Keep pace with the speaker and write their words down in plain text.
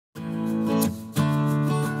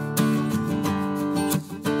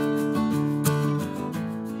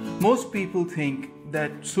Most people think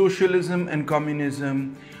that socialism and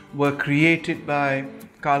communism were created by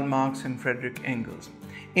Karl Marx and Friedrich Engels.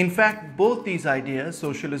 In fact, both these ideas,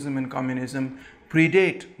 socialism and communism,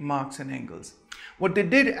 predate Marx and Engels. What they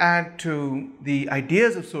did add to the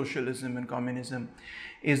ideas of socialism and communism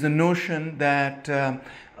is the notion that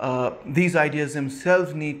these ideas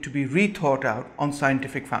themselves need to be rethought out on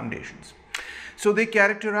scientific foundations. So they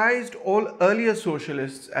characterized all earlier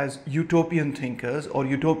socialists as utopian thinkers or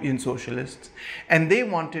utopian socialists, and they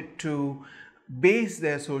wanted to base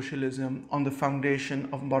their socialism on the foundation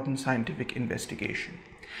of modern scientific investigation.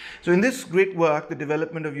 So in this great work, The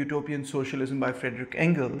Development of Utopian Socialism by Friedrich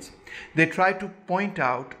Engels, they try to point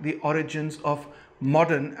out the origins of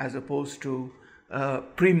modern as opposed to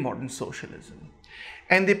pre-modern socialism.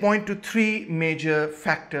 And they point to three major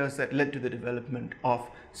factors that led to the development of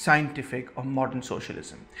scientific or modern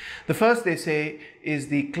socialism. The first, they say, is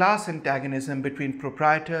the class antagonism between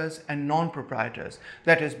proprietors and non-proprietors,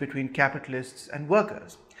 that is, between capitalists and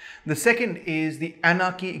workers. The second is the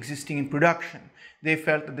anarchy existing in production. They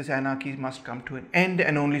felt that this anarchy must come to an end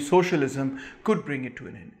and only socialism could bring it to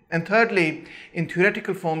an end. And thirdly, in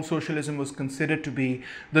theoretical form, socialism was considered to be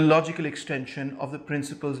the logical extension of the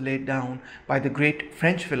principles laid down by the great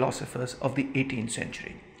French philosophers of the 18th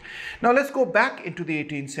century. Now let's go back into the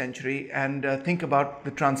 18th century and think about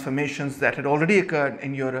the transformations that had already occurred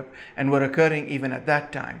in Europe and were occurring even at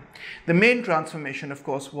that time. The main transformation, of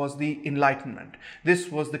course, was the Enlightenment. This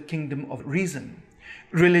was the kingdom of reason.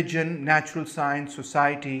 Religion, natural science,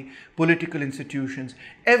 society, political institutions,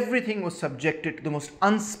 everything was subjected to the most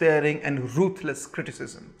unsparing and ruthless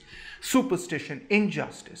criticism. Superstition,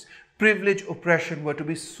 injustice, privilege, oppression were to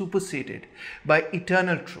be superseded by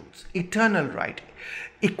eternal truths, eternal right,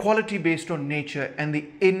 equality based on nature, and the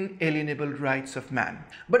inalienable rights of man.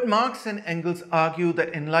 But Marx and Engels argue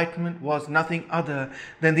that enlightenment was nothing other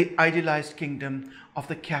than the idealized kingdom of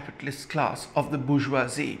the capitalist class, of the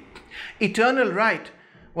bourgeoisie. Eternal right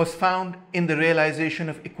was found in the realization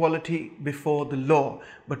of equality before the law,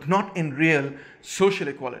 but not in real social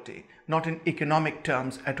equality, not in economic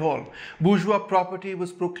terms at all. Bourgeois property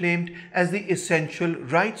was proclaimed as the essential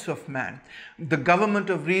rights of man. The government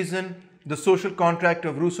of reason, the social contract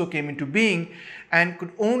of Rousseau, came into being and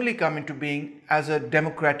could only come into being as a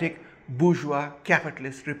democratic bourgeois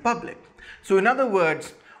capitalist republic. So in other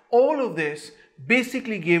words, all of this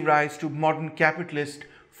basically gave rise to modern capitalist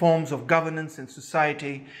forms of governance and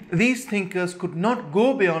society. These thinkers could not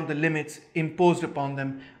go beyond the limits imposed upon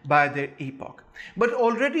them by their epoch. But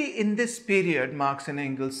already in this period, Marx and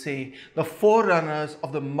Engels say, the forerunners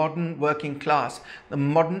of the modern working class, the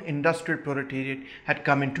modern industrial proletariat, had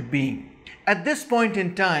come into being. At this point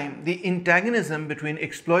in time, the antagonism between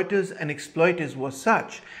exploiters and exploiters was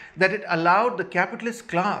such that it allowed the capitalist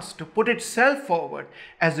class to put itself forward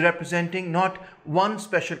as representing not one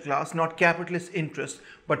special class, not capitalist interests,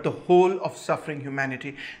 but the whole of suffering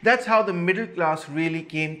humanity. That's how the middle class really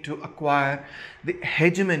came to acquire the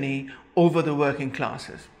hegemony over the working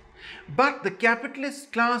classes. But the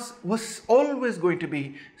capitalist class was always going to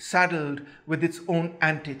be saddled with its own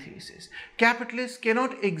antithesis. Capitalists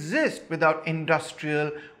cannot exist without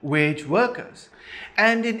industrial wage workers.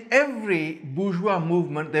 And in every bourgeois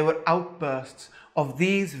movement, there were outbursts of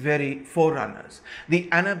these very forerunners. The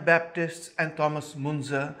Anabaptists and Thomas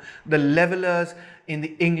Munzer, the Levelers in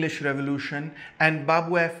the English Revolution, and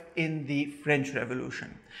Babeuf in the French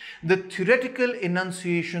Revolution. The theoretical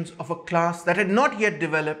enunciations of a class that had not yet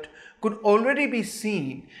developed could already be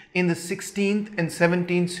seen in the 16th and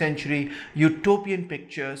 17th century utopian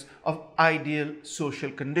pictures of ideal social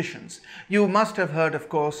conditions. You must have heard, of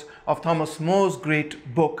course, of Thomas More's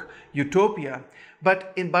great book, Utopia.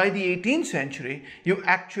 But by the 18th century, you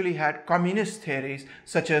actually had communist theories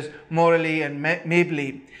such as Morelli and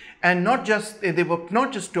Mably. And they were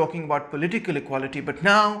not just talking about political equality, but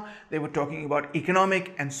now they were talking about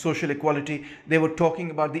economic and social equality. They were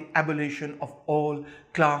talking about the abolition of all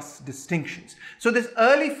class distinctions. So this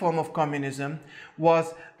early form of communism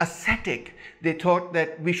was ascetic. They thought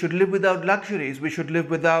that we should live without luxuries. We should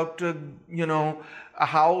live without, a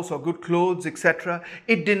house or good clothes, etc.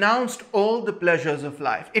 It denounced all the pleasures of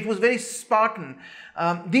life. It was very Spartan.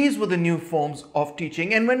 These were the new forms of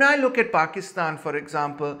teaching. And when I look at Pakistan, for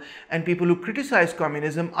example, and people who criticize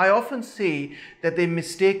communism, I often see that they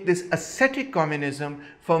mistake this ascetic communism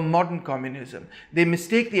for modern communism. They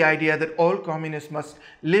mistake the idea that all communists must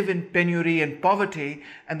live in penury and poverty,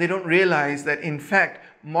 and they don't realize that, in fact,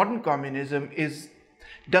 modern communism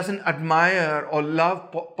doesn't admire or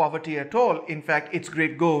love poverty at all. In fact, its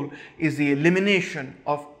great goal is the elimination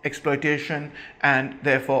of exploitation and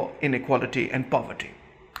therefore inequality and poverty.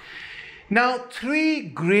 Now, three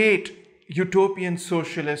great utopian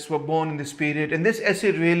socialists were born in this period, and this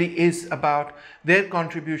essay really is about their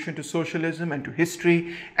contribution to socialism and to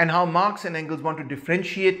history, and how Marx and Engels want to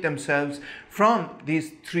differentiate themselves from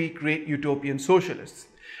these three great utopian socialists.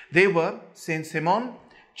 They were Saint-Simon,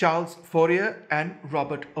 Charles Fourier, and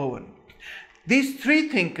Robert Owen. These three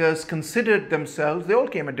thinkers considered themselves, they all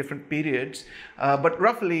came at different periods, but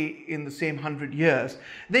roughly in the same 100 years,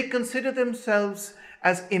 they considered themselves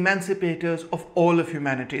as emancipators of all of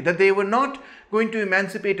humanity, that they were not going to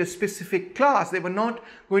emancipate a specific class, they were not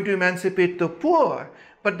going to emancipate the poor,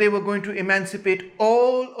 but they were going to emancipate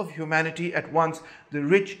all of humanity at once, the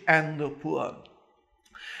rich and the poor.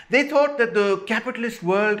 They thought that the capitalist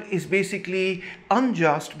world is basically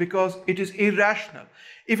unjust because it is irrational.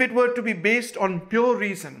 If it were to be based on pure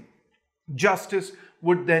reason, justice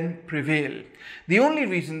would then prevail. The only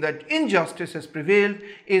reason that injustice has prevailed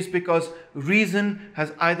is because reason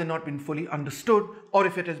has either not been fully understood, or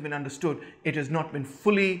if it has been understood, it has not been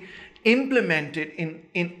fully implemented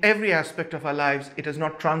in every aspect of our lives. It has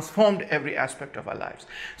not transformed every aspect of our lives.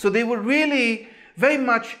 So they were really very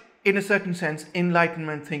much, in a certain sense,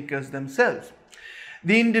 Enlightenment thinkers themselves.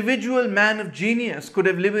 The individual man of genius could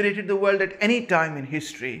have liberated the world at any time in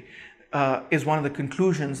history, is one of the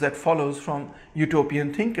conclusions that follows from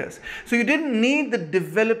utopian thinkers. So you didn't need the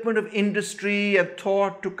development of industry and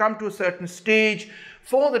thought to come to a certain stage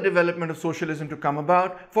for the development of socialism to come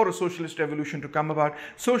about, for a socialist revolution to come about.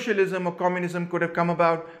 Socialism or communism could have come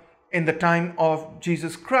about in the time of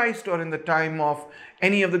Jesus Christ, or in the time of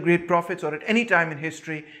any of the great prophets, or at any time in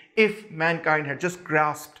history, if mankind had just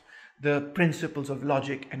grasped the principles of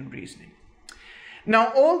logic and reasoning.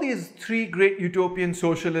 Now, all these three great utopian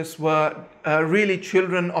socialists were really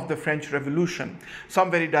children of the French Revolution.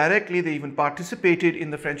 Some very directly, they even participated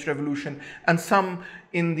in the French Revolution, and some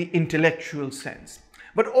in the intellectual sense.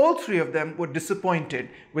 But all three of them were disappointed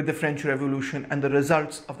with the French Revolution and the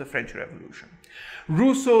results of the French Revolution.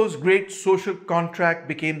 Rousseau's great social contract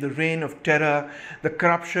became the reign of terror. The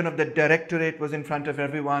corruption of the Directorate was in front of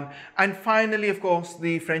everyone. And finally, of course,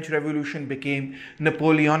 the French Revolution became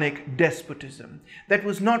Napoleonic despotism. That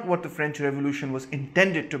was not what the French Revolution was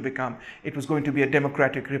intended to become. It was going to be a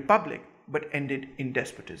democratic republic, but ended in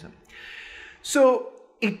despotism. So,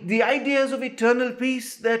 the ideas of eternal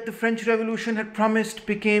peace that the French Revolution had promised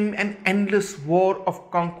became an endless war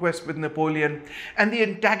of conquest with Napoleon, and the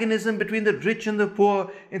antagonism between the rich and the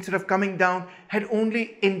poor, instead of coming down, had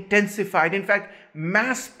only intensified. In fact,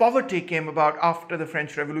 mass poverty came about after the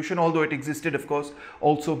French Revolution, although it existed, of course,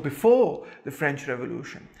 also before the French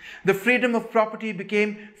Revolution. The freedom of property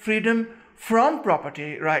became freedom from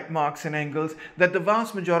property, write Marx and Engels, that the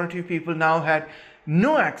vast majority of people now had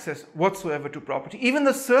no access whatsoever to property. Even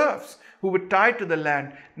the serfs who were tied to the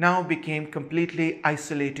land now became completely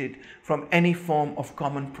isolated from any form of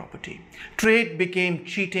common property. Trade became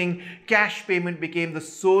cheating. Cash payment became the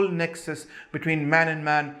sole nexus between man and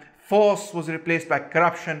man. Force was replaced by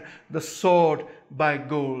corruption, the sword by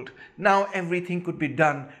gold. Now everything could be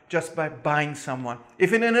done just by buying someone.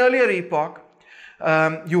 If in an earlier epoch,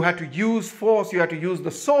 you had to use force, you had to use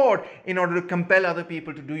the sword in order to compel other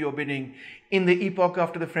people to do your bidding. In the epoch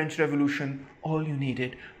after the French Revolution, all you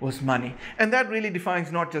needed was money. And that really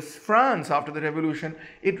defines not just France after the Revolution,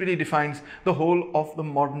 it really defines the whole of the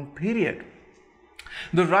modern period.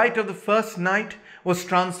 The right of the first night was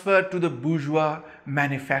transferred to the bourgeois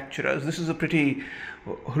manufacturers. This is a pretty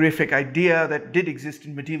horrific idea that did exist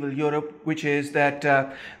in medieval Europe, which is that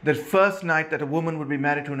the first night that a woman would be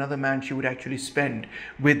married to another man, she would actually spend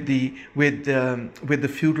with the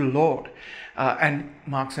feudal lord. And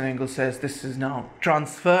Marx and Engels says this is now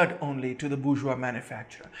transferred only to the bourgeois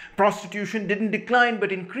manufacturer. Prostitution didn't decline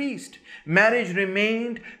but increased. Marriage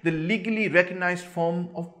remained the legally recognized form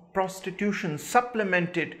of prostitution,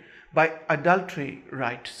 supplemented by adultery,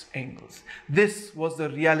 writes Engels. This was the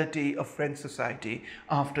reality of French society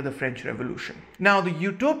after the French Revolution. Now, the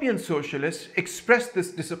utopian socialists expressed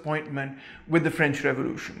this disappointment with the French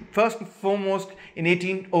Revolution. First and foremost, in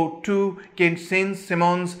 1802 came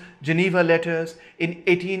Saint-Simon's Geneva Letters. In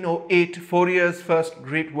 1808, Fourier's first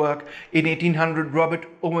great work. In 1800, Robert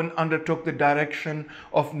Owen undertook the direction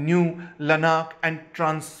of New Lanark and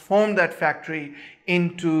transformed that factory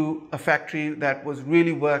into a factory that was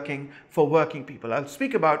really working for working people. I'll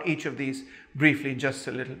speak about each of these briefly in just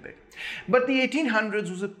a little bit. But the 1800s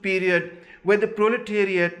was a period where the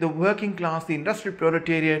proletariat, the working class, the industrial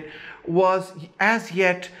proletariat was as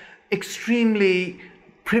yet extremely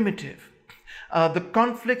primitive. The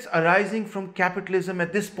conflicts arising from capitalism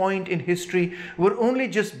at this point in history were only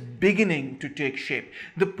just beginning to take shape.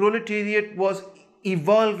 The proletariat was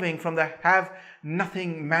evolving from the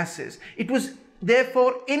have-nothing masses. It was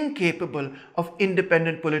therefore incapable of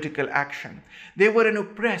independent political action. They were an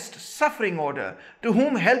oppressed, suffering order to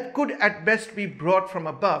whom help could at best be brought from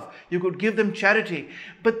above. You could give them charity,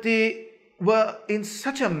 but they were in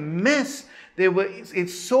such a mess, they were in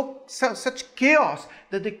such chaos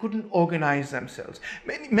that they couldn't organize themselves.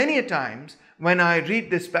 Many a times when I read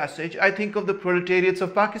this passage, I think of the proletariats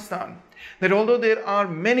of Pakistan. That although there are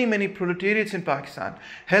many proletariats in Pakistan,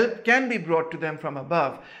 help can be brought to them from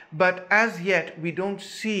above, but as yet we don't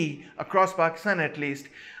see, across Pakistan at least,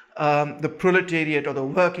 the proletariat or the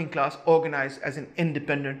working class organized as an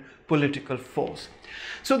independent political force.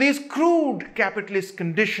 So these crude capitalist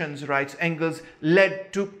conditions, writes Engels,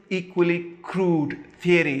 led to equally crude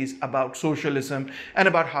theories about socialism and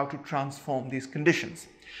about how to transform these conditions.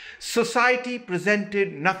 Society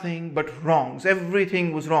presented nothing but wrongs.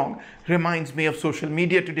 Everything was wrong. Reminds me of social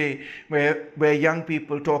media today, where young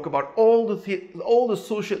people talk about all the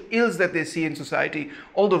social ills that they see in society,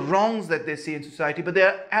 all the wrongs that they see in society, but they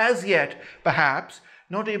are as yet, perhaps,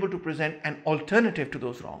 not able to present an alternative to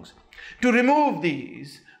those wrongs. To remove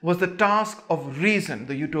these was the task of reason,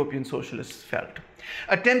 the utopian socialists felt.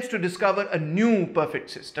 Attempts to discover a new perfect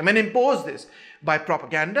system and impose this by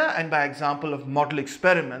propaganda and by example of model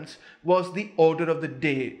experiments was the order of the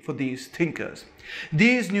day for these thinkers.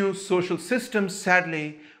 These new social systems,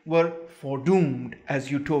 sadly, were foredoomed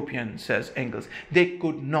as utopian, says Engels. They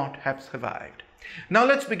could not have survived. Now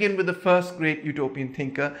let's begin with the first great utopian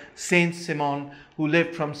thinker, Saint-Simon, who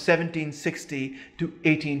lived from 1760 to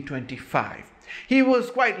 1825. He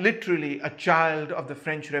was quite literally a child of the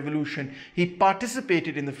French Revolution. He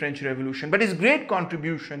participated in the French Revolution, but his great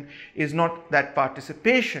contribution is not that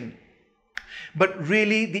participation, but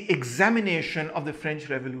really the examination of the French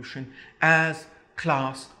Revolution as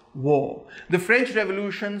class war. The French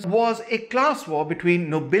Revolution was a class war between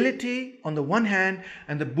nobility on the one hand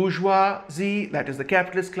and the bourgeoisie, that is the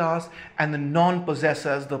capitalist class, and the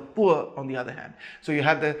non-possessors, the poor, on the other hand. So you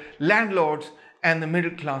had the landlords and the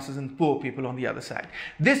middle classes and poor people on the other side.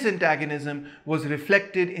 This antagonism was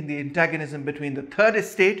reflected in the antagonism between the third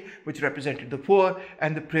estate, which represented the poor,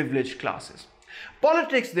 and the privileged classes.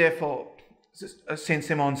 Politics, therefore,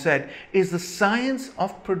 Saint-Simon said, is the science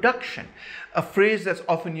of production. A phrase that's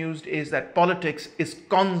often used is that politics is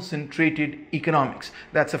concentrated economics.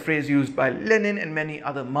 That's a phrase used by Lenin and many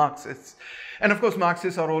other Marxists. And of course,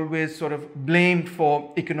 Marxists are always sort of blamed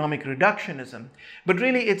for economic reductionism. But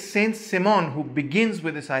really, it's Saint-Simon who begins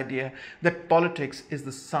with this idea that politics is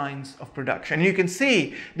the science of production. And you can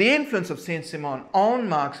see the influence of Saint-Simon on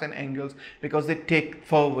Marx and Engels because they take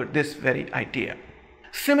forward this very idea.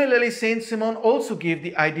 Similarly, Saint-Simon also gave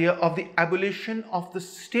the idea of the abolition of the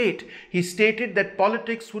state. He stated that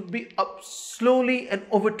politics would be slowly and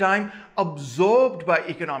over time absorbed by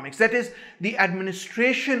economics. That is, the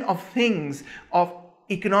administration of things, of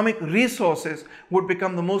economic resources, would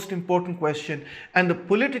become the most important question, and the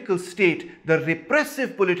political state, the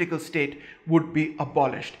repressive political state, would be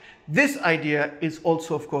abolished. This idea is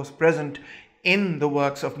also, of course, present in the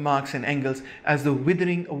works of Marx and Engels as the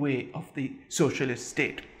withering away of the socialist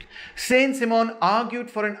state. Saint-Simon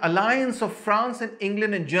argued for an alliance of France and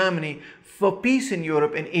England and Germany for peace in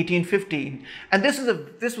Europe in 1815. And this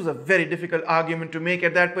was a very difficult argument to make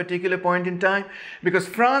at that particular point in time, because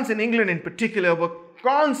France and England in particular were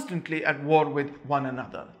constantly at war with one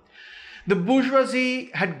another. The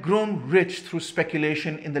bourgeoisie had grown rich through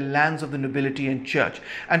speculation in the lands of the nobility and church,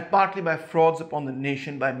 and partly by frauds upon the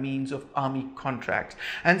nation by means of army contracts.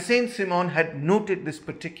 And Saint-Simon had noted this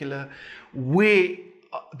particular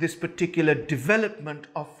development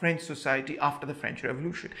of French society after the French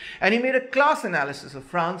Revolution. And he made a class analysis of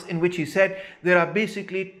France in which he said there are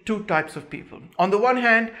basically two types of people. On the one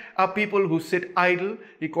hand are people who sit idle.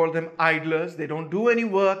 He called them idlers. They don't do any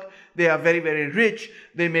work. They are very, very rich.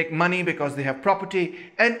 They make money because they have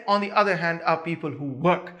property. And on the other hand are people who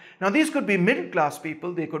work. Now these could be middle class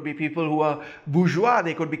people. They could be people who are bourgeois.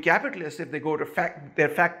 They could be capitalists. If they go to their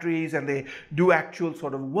factories and they do actual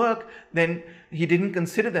sort of work, then he didn't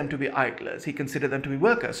consider them to be idlers. He considered them to be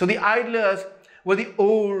workers. So the idlers were the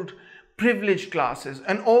old privileged classes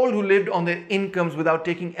and all who lived on their incomes without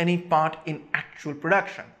taking any part in actual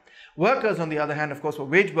production. Workers, on the other hand, of course, were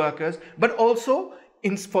wage workers, but also,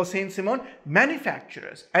 for Saint-Simon,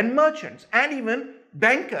 manufacturers and merchants and even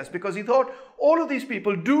bankers, because he thought all of these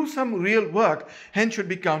people do some real work, hence should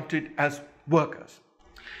be counted as workers.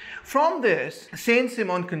 From this,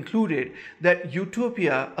 Saint-Simon concluded that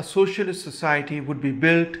utopia, a socialist society, would be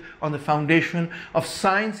built on the foundation of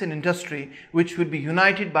science and industry, which would be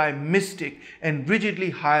united by a mystic and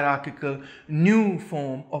rigidly hierarchical new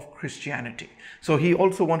form of Christianity. So he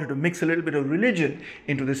also wanted to mix a little bit of religion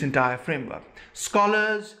into this entire framework.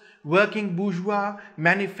 Scholars, working bourgeois,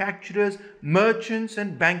 manufacturers, merchants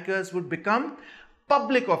and bankers would become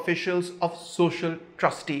public officials of social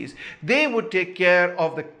trustees. They would take care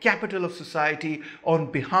of the capital of society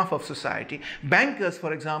on behalf of society. Bankers,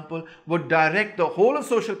 for example, would direct the whole of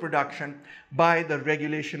social production by the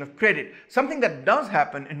regulation of credit, something that does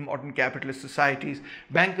happen in modern capitalist societies.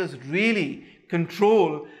 Bankers really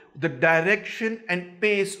control the direction and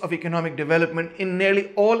pace of economic development in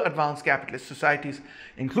nearly all advanced capitalist societies,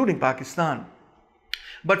 including Pakistan.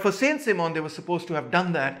 But for Saint-Simon, they were supposed to have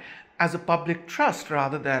done that as a public trust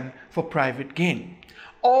rather than for private gain.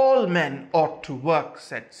 All men ought to work,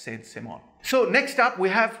 said Saint-Simon. So next up we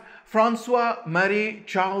have Francois-Marie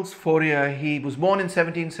Charles Fourier. He was born in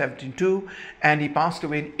 1772 and he passed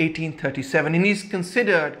away in 1837, and he's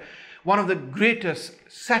considered one of the greatest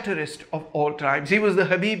satirists of all times. He was the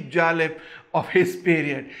Habib Jalib of his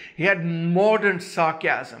period. He had modern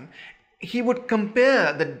sarcasm. He would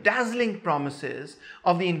compare the dazzling promises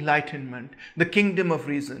of the Enlightenment, the kingdom of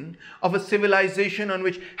reason, of a civilization on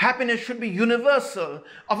which happiness should be universal,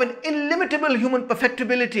 of an illimitable human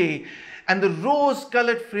perfectibility, and the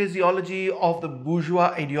rose-colored phraseology of the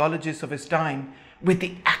bourgeois ideologists of his time with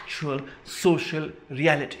the actual social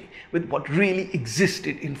reality, with what really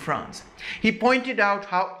existed in France. He pointed out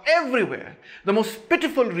how everywhere the most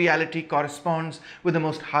pitiful reality corresponds with the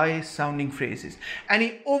most high-sounding phrases, and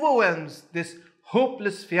he overwhelms this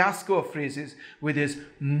hopeless fiasco of phrases with his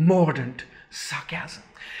mordant sarcasm.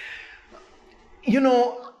 You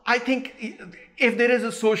know, I think if there is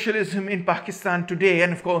a socialism in Pakistan today,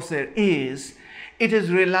 and of course there is, it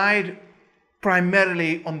has relied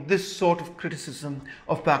primarily on this sort of criticism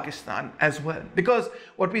of Pakistan as well. Because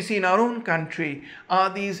what we see in our own country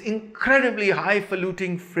are these incredibly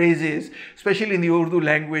highfalutin phrases, especially in the Urdu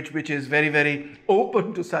language, which is very, very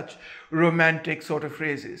open to such romantic sort of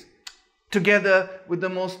phrases, together with the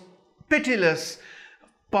most pitiless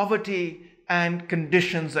poverty and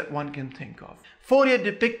conditions that one can think of. Fourier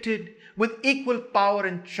depicted with equal power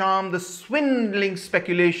and charm the swindling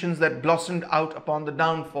speculations that blossomed out upon the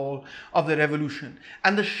downfall of the revolution,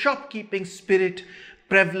 and the shopkeeping spirit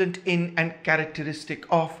prevalent in and characteristic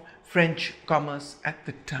of French commerce at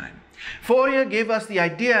the time. Fourier gave us the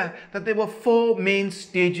idea that there were four main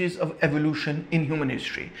stages of evolution in human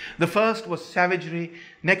history. The first was savagery,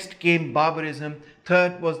 next came barbarism,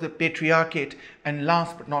 third was the patriarchate, and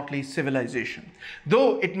last but not least, civilization.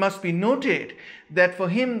 Though it must be noted that for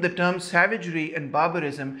him the terms savagery and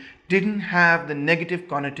barbarism didn't have the negative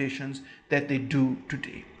connotations that they do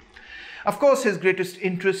today. Of course, his greatest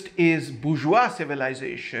interest is bourgeois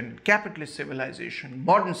civilization, capitalist civilization,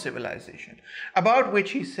 modern civilization, about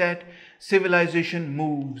which he said civilization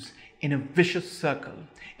moves in a vicious circle,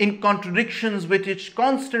 in contradictions which it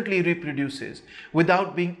constantly reproduces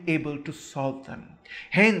without being able to solve them.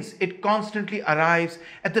 Hence, it constantly arrives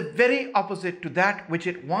at the very opposite to that which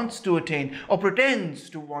it wants to attain or pretends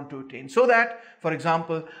to want to attain. So that, for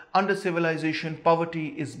example, under civilization,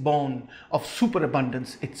 poverty is born of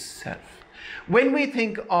superabundance itself. When we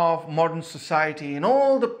think of modern society and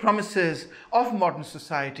all the promises of modern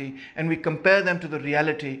society and we compare them to the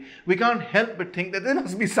reality, we can't help but think that there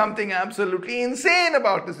must be something absolutely insane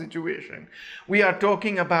about the situation. We are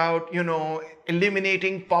talking about,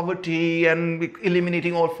 eliminating poverty and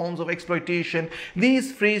eliminating all forms of exploitation.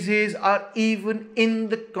 These phrases are even in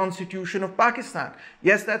the Constitution of Pakistan.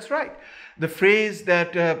 Yes, that's right. The phrase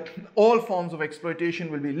that all forms of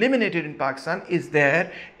exploitation will be eliminated in Pakistan is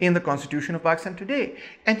there in the Constitution of Pakistan today.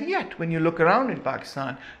 And yet, when you look around in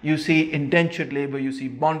Pakistan, you see indentured labor, you see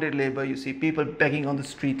bonded labor, you see people begging on the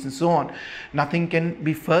streets and so on. Nothing can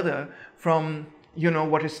be further from,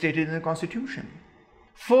 what is stated in the Constitution.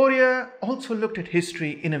 Fourier also looked at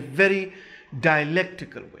history in a very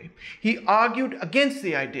dialectical way. He argued against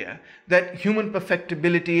the idea that human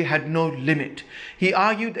perfectibility had no limit. He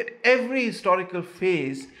argued that every historical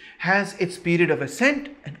phase has its period of ascent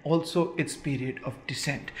and also its period of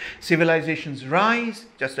descent. Civilizations rise,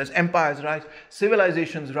 just as empires rise,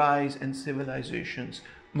 civilizations rise and civilizations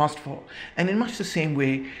must fall. And in much the same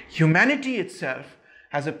way, humanity itself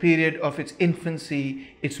has a period of its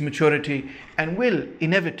infancy, its maturity, and will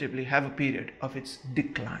inevitably have a period of its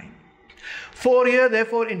decline. Fourier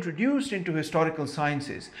therefore introduced into historical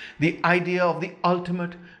sciences the idea of the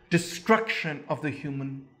ultimate destruction of the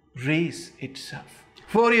human race itself.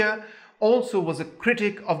 Fourier also was a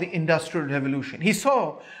critic of the Industrial Revolution. He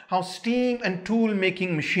saw how steam and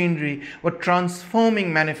tool-making machinery were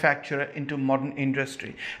transforming manufacture into modern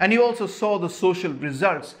industry. And he also saw the social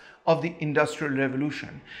results of the Industrial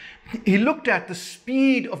Revolution. He looked at the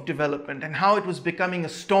speed of development and how it was becoming a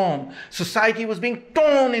storm. Society was being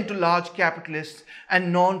torn into large capitalists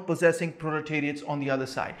and non-possessing proletariats on the other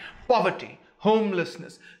side. Poverty,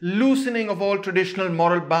 homelessness, loosening of all traditional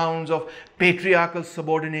moral bounds of patriarchal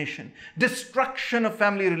subordination, destruction of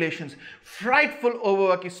family relations, frightful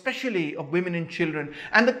overwork, especially of women and children,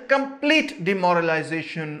 and the complete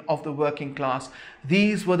demoralization of the working class.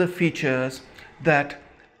 These were the features that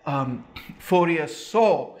Fourier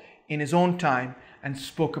saw in his own time and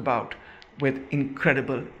spoke about with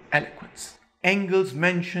incredible eloquence. Engels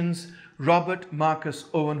mentions Robert Marcus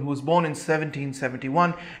Owen, who was born in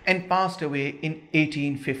 1771 and passed away in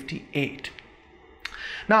 1858.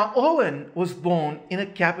 Now, Owen was born in a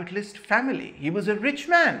capitalist family. He was a rich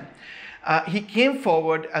man. He came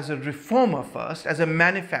forward as a reformer first, as a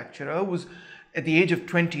manufacturer, who was at the age of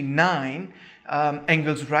 29.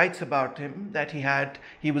 Engels writes about him that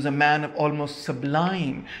he was a man of almost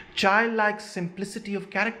sublime, childlike simplicity of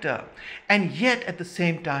character, and yet at the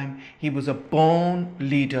same time he was a born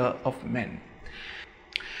leader of men.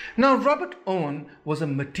 Now, Robert Owen was a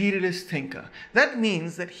materialist thinker. That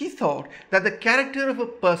means that he thought that the character of a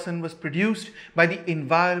person was produced by the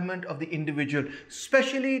environment of the individual,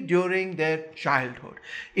 especially during their childhood.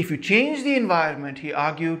 If you change the environment, he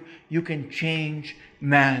argued, you can change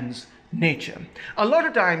man's nature. A lot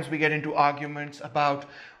of times we get into arguments about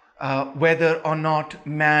whether or not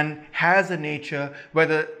man has a nature,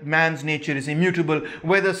 whether man's nature is immutable,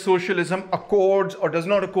 whether socialism accords or does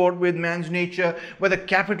not accord with man's nature, whether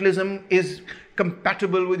capitalism is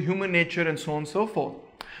compatible with human nature, and so on and so forth.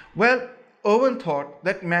 Well, Owen thought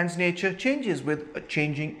that man's nature changes with a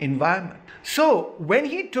changing environment. So when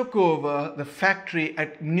he took over the factory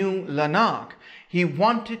at New Lanark, he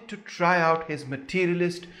wanted to try out his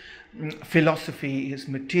materialist philosophy, his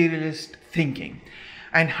materialist thinking.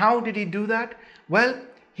 And how did he do that? Well,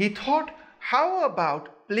 he thought, how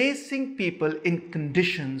about placing people in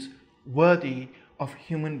conditions worthy of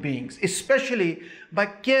human beings, especially by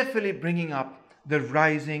carefully bringing up the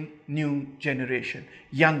rising new generation,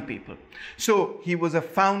 young people. So he was a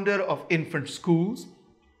founder of infant schools.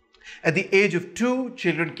 At the age of 2,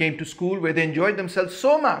 children came to school where they enjoyed themselves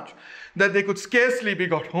so much that they could scarcely be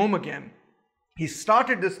got home again. He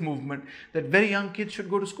started this movement that very young kids should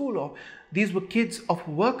go to school, or these were kids of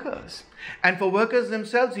workers. And for workers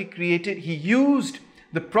themselves, he used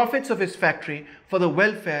the profits of his factory for the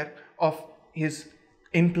welfare of his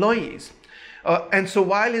employees. And so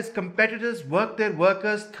while his competitors worked their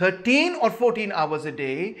workers 13 or 14 hours a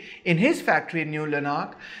day, in his factory in New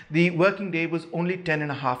Lanark, the working day was only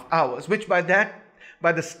 10.5 hours, which by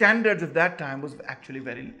the standards of that time was actually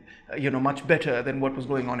very, much better than what was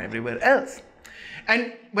going on everywhere else.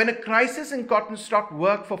 And when a crisis in cotton stopped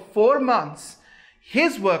work for 4 months,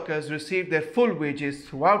 his workers received their full wages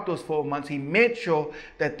throughout those 4 months. He made sure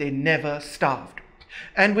that they never starved.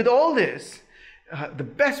 And with all this, the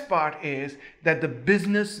best part is that the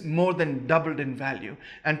business more than doubled in value,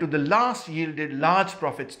 and to the last yielded large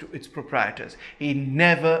profits to its proprietors. He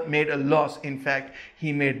never made a loss. In fact,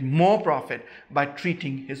 he made more profit by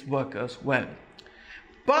treating his workers well.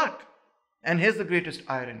 But, and here's the greatest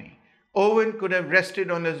irony, Owen could have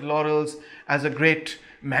rested on his laurels as a great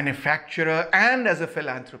manufacturer and as a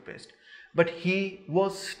philanthropist, but he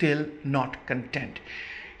was still not content.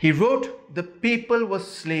 He wrote, "The people were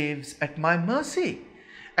slaves at my mercy.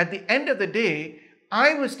 At the end of the day,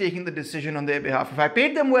 I was taking the decision on their behalf. If I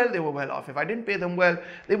paid them well, they were well off. If I didn't pay them well,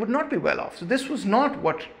 they would not be well off." So this was not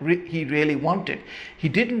what he really wanted. He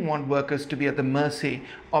didn't want workers to be at the mercy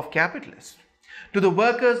of capitalists. To the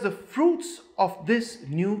workers, the fruits of this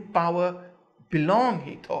new power belong,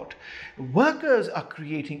 he thought. Workers are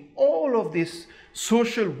creating all of this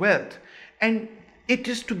social wealth, and it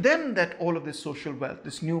is to them that all of this social wealth,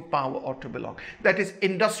 this new power ought to belong. That is,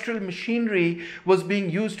 industrial machinery was being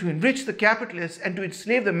used to enrich the capitalists and to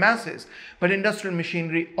enslave the masses, but industrial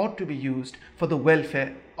machinery ought to be used for the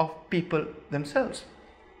welfare of people themselves.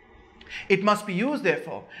 It must be used,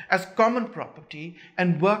 therefore, as common property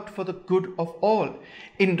and worked for the good of all.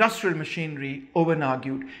 Industrial machinery, Owen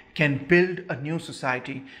argued, can build a new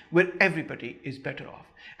society where everybody is better off.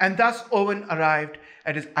 And thus Owen arrived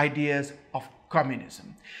at his ideas of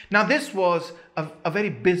communism. Now, this was a very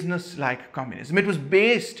business-like communism. It was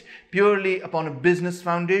based purely upon a business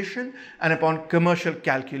foundation and upon commercial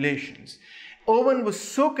calculations. Owen was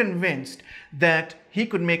so convinced that he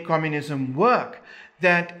could make communism work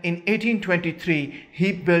that in 1823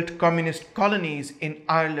 he built communist colonies in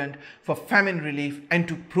Ireland for famine relief and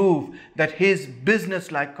to prove that his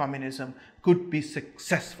business-like communism could be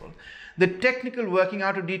successful. The technical working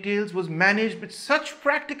out of details was managed with such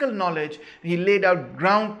practical knowledge. He laid out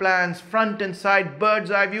ground plans, front and side,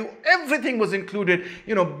 bird's eye view, everything was included,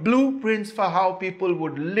 blueprints for how people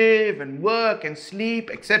would live and work and sleep,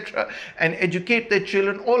 etc., and educate their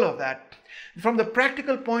children, all of that. From the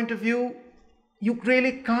practical point of view, you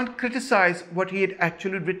really can't criticize what he had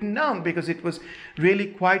actually written down because it was really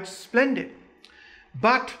quite splendid.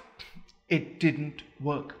 But it didn't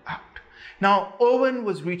work out. Now, Owen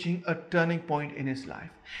was reaching a turning point in his life.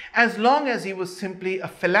 As long as he was simply a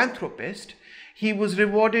philanthropist, he was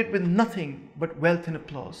rewarded with nothing but wealth and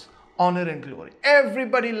applause, honor and glory.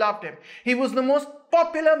 Everybody loved him. He was the most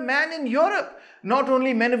popular man in Europe. Not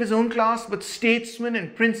only men of his own class, but statesmen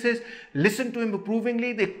and princes listened to him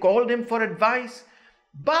approvingly. They called him for advice.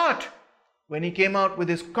 But when he came out with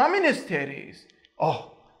his communist theories,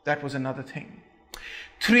 that was another thing.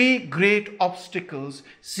 Three great obstacles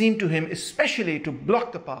seemed to him especially to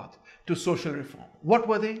block the path to social reform. What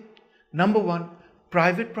were they? Number one,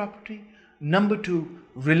 private property. Number two,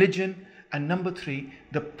 religion. And number three,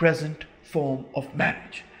 the present form of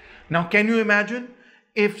marriage. Now, can you imagine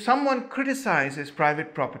if someone criticizes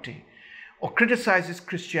private property or criticizes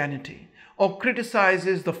Christianity or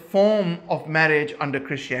criticizes the form of marriage under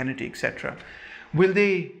Christianity, etc., will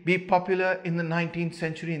they be popular in the 19th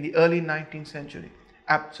century, in the early 19th century?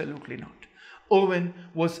 Absolutely not. Owen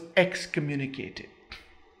was excommunicated.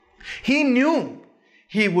 He knew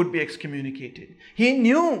he would be excommunicated. He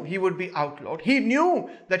knew he would be outlawed. He knew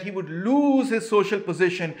that he would lose his social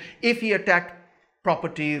position if he attacked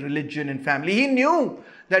property, religion, and family. He knew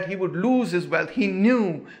that he would lose his wealth. He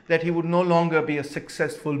knew that he would no longer be a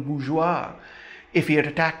successful bourgeois if he had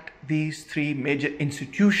attacked these three major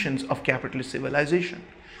institutions of capitalist civilization.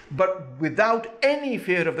 But without any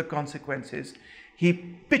fear of the consequences, he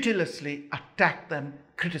pitilessly attacked them,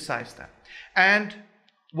 criticized them. And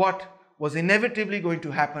what was inevitably going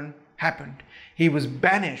to happen, happened. He was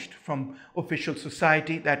banished from official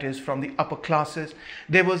society, that is, from the upper classes.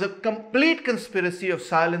 There was a complete conspiracy of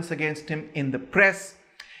silence against him in the press.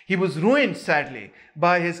 He was ruined, sadly,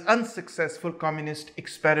 by his unsuccessful communist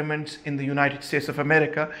experiments in the United States of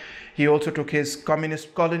America. He also took his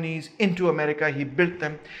communist colonies into America. He built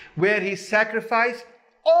them, where he sacrificed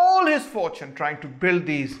all his fortune trying to build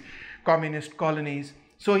these communist colonies.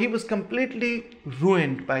 So he was completely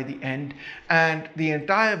ruined by the end, and the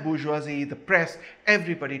entire bourgeoisie, the press,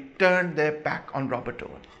 everybody turned their back on Robert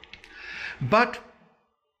Owen. But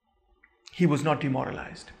he was not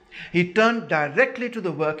demoralized. He turned directly to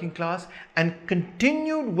the working class and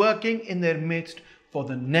continued working in their midst for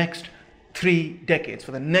the next 3 decades.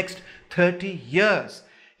 For the next 30 years,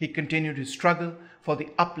 he continued his struggle for the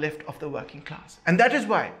uplift of the working class. And that is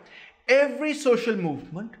why every social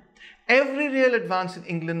movement, every real advance in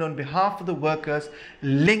England on behalf of the workers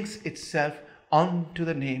links itself onto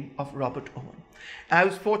the name of Robert Owen. I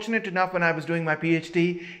was fortunate enough when I was doing my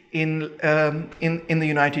PhD in the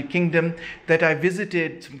United Kingdom that I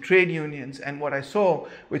visited some trade unions, and what I saw,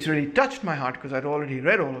 which really touched my heart because I'd already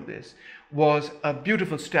read all of this, was a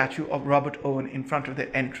beautiful statue of Robert Owen in front of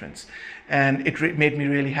their entrance. And it made me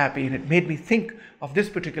really happy, and it made me think of this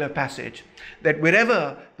particular passage, that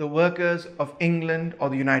wherever the workers of England or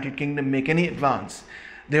the United Kingdom make any advance,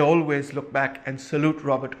 they always look back and salute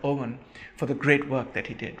Robert Owen for the great work that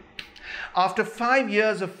he did. After 5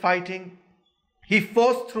 years of fighting, he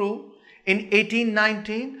forced through, in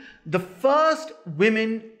 1819, the first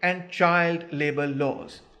women and child labor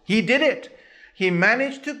laws. He did it. He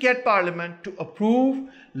managed to get Parliament to approve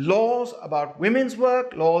laws about women's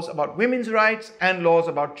work, laws about women's rights, and laws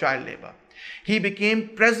about child labor. He became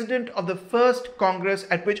president of the first Congress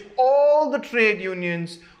at which all the trade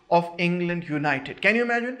unions of England united. Can you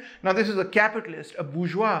imagine? Now this is a capitalist, a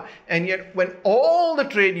bourgeois, and yet when all the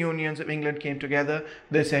trade unions of England came together,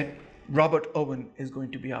 they said, Robert Owen is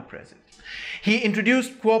going to be our president. He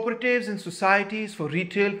introduced cooperatives and societies for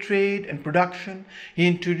retail trade and production. He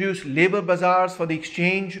introduced labor bazaars for the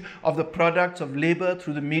exchange of the products of labor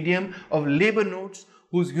through the medium of labor notes,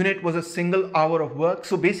 whose unit was a single hour of work.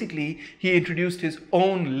 So basically, he introduced his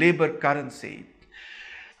own labor currency.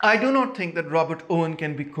 I do not think that Robert Owen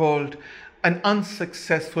can be called an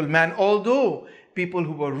unsuccessful man, although people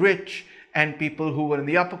who were rich and people who were in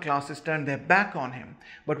the upper classes turned their back on him.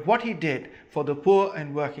 But what he did for the poor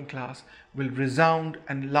and working class will resound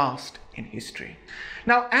and last in history.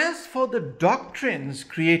 Now, as for the doctrines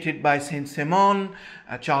created by Saint-Simon,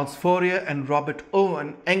 Charles Fourier and Robert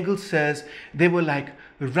Owen, Engels says they were like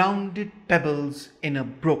rounded pebbles in a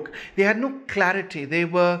brook. They had no clarity. They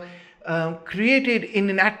were created in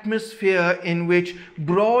an atmosphere in which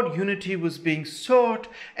broad unity was being sought,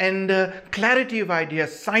 and clarity of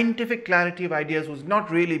ideas, scientific clarity of ideas, was not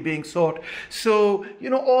really being sought. So,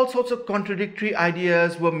 all sorts of contradictory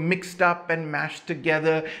ideas were mixed up and mashed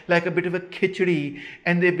together like a bit of a khichdi,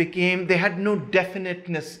 and they had no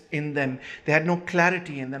definiteness in them. They had no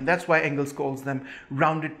clarity in them. That's why Engels calls them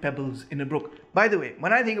rounded pebbles in a brook. By the way,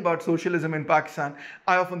 when I think about socialism in Pakistan,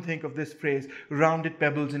 I often think of this phrase, rounded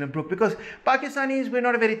pebbles in a brook, because Pakistanis, we're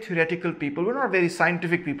not a very theoretical people. We're not very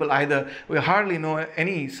scientific people either. We hardly know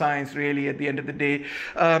any science really at the end of the day.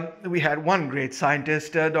 We had one great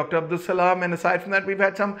scientist, Dr. Abdul Salam, and aside from that, we've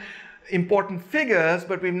had some important figures,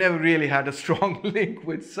 but we've never really had a strong link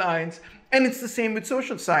with science. And it's the same with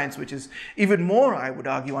social science, which is even more, I would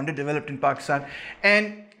argue, underdeveloped in Pakistan.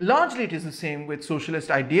 And largely it is the same with socialist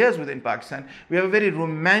ideas within Pakistan. We have a very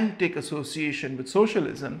romantic association with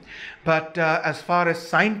socialism, but as far as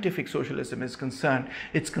scientific socialism is concerned,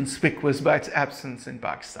 it's conspicuous by its absence in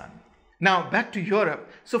Pakistan. Now, back to Europe.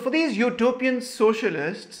 So for these utopian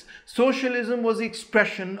socialists, socialism was the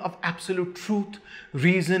expression of absolute truth,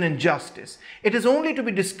 reason, and justice. It is only to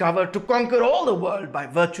be discovered to conquer all the world by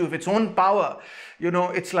virtue of its own power.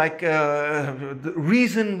 It's like the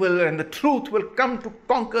reason will and the truth will come to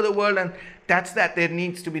conquer the world, and that's that. There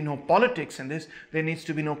needs to be no politics in this. There needs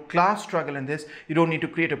to be no class struggle in this. You don't need to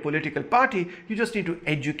create a political party. You just need to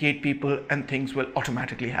educate people, and things will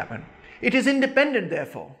automatically happen. It is independent,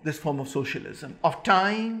 therefore, this form of socialism, of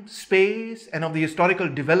time, space, and of the historical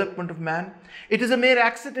development of man. It is a mere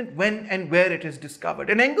accident when and where it is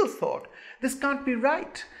discovered. And Engels thought, this can't be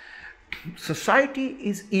right. Society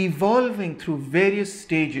is evolving through various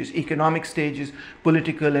stages, economic stages,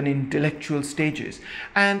 political and intellectual stages.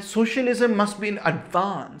 And socialism must be an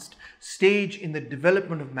advanced stage in the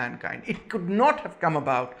development of mankind. It could not have come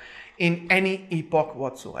about in any epoch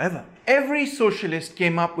whatsoever. Every socialist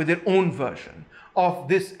came up with their own version of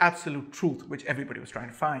this absolute truth, which everybody was trying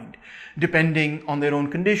to find, depending on their own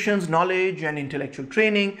conditions, knowledge, and intellectual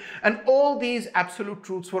training. And all these absolute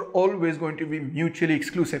truths were always going to be mutually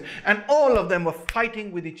exclusive. And all of them were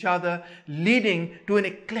fighting with each other, leading to an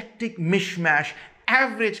eclectic mishmash,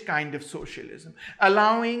 average kind of socialism,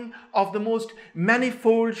 allowing of the most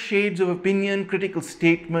manifold shades of opinion, critical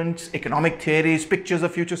statements, economic theories, pictures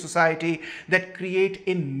of future society that create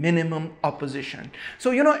a minimum opposition.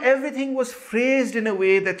 So, everything was phrased in a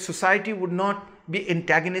way that society would not be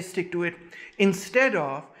antagonistic to it, instead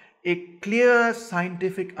of a clear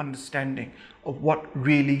scientific understanding of what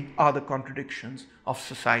really are the contradictions of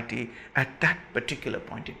society at that particular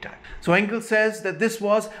point in time. So Engels says that this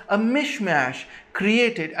was a mishmash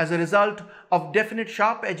created as a result of definite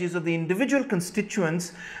sharp edges of the individual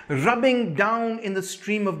constituents rubbing down in the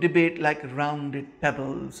stream of debate like rounded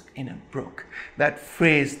pebbles in a brook. That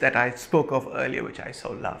phrase that I spoke of earlier, which I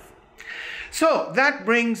so love. So that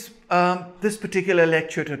brings this particular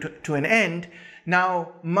lecture to an end.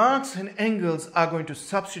 Now, Marx and Engels are going to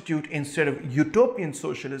substitute, instead of utopian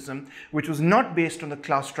socialism, which was not based on the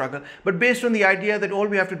class struggle, but based on the idea that all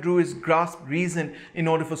we have to do is grasp reason in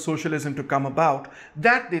order for socialism to come about.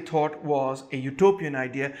 That they thought was a utopian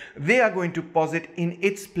idea. They are going to posit in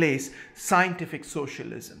its place scientific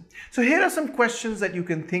socialism. So here are some questions that you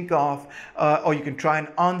can think of or you can try and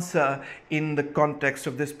answer in the context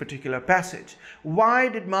of this particular passage. Why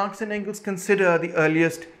did Marx and Engels consider the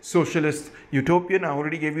earliest socialist utopian? I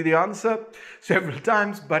already gave you the answer several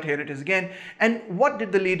times, but here it is again. And what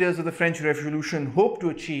did the leaders of the French Revolution hope to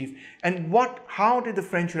achieve? And how did the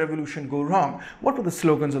French Revolution go wrong? What were the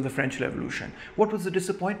slogans of the French Revolution? What was the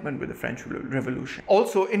disappointment with the French Revolution?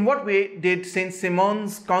 Also, in what way did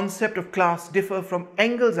Saint-Simon's concept of class differ from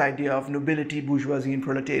Engels' idea of nobility, bourgeoisie, and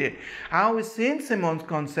proletariat? How is Saint-Simon's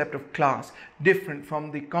concept of class different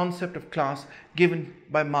from the concept of class given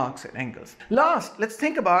by Marx and Engels? Last, let's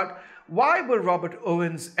think about why were Robert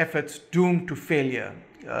Owen's efforts doomed to failure?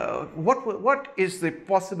 What is the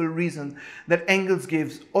possible reason that Engels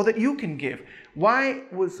gives, or that you can give? Why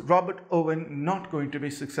was Robert Owen not going to be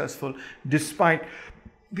successful despite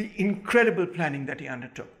the incredible planning that he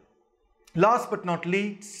undertook? Last but not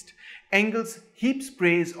least, Engels heaps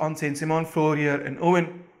praise on Saint-Simon, Fourier, and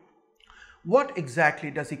Owen. What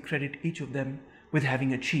exactly does he credit each of them with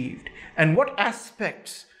having achieved? And what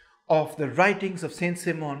aspects of the writings of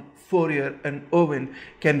Saint-Simon, Fourier and Owen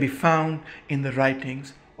can be found in the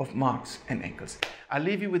writings of Marx and Engels? I'll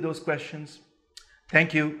leave you with those questions.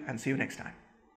 Thank you and see you next time.